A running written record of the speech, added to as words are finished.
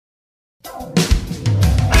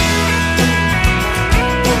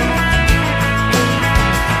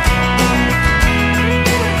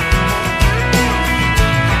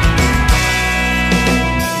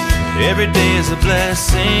Every day is a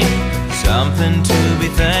blessing, something to be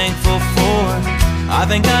thankful for. I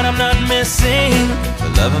thank God I'm not missing the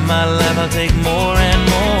love of my life. I'll take more and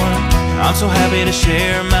more. I'm so happy to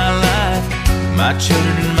share my life with my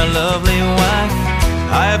children and my lovely wife.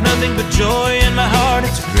 I have nothing but joy in my heart.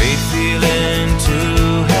 It's a great feeling to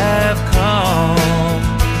have come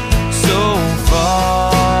so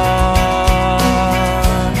far.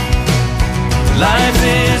 Life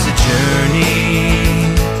is a journey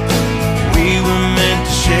we were meant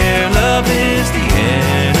to share. Love is the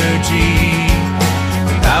energy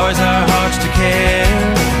that powers our hearts to care.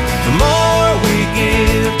 The more we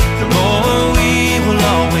give, the more we will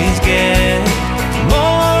always get. The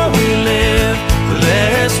more we live, the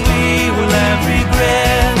less we will have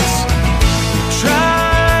regrets. We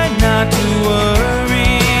try not to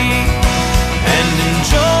worry and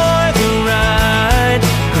enjoy the ride,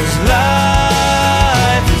 'cause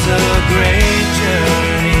life is a great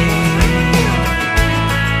journey.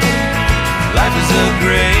 Life is a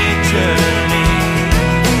great journey.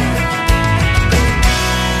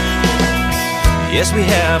 Yes, we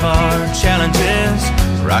have our challenges,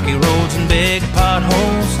 rocky roads and big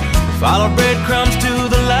potholes. We follow breadcrumbs to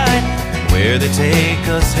the light, where they take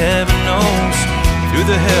us, heaven knows. Through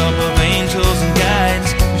the help of angels and guides,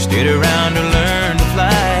 we stayed around to learn to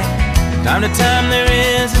fly. Time to time there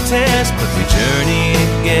is a test, but we journey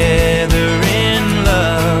together in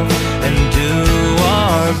love and do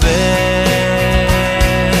our best.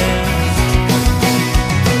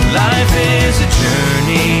 Life is a journey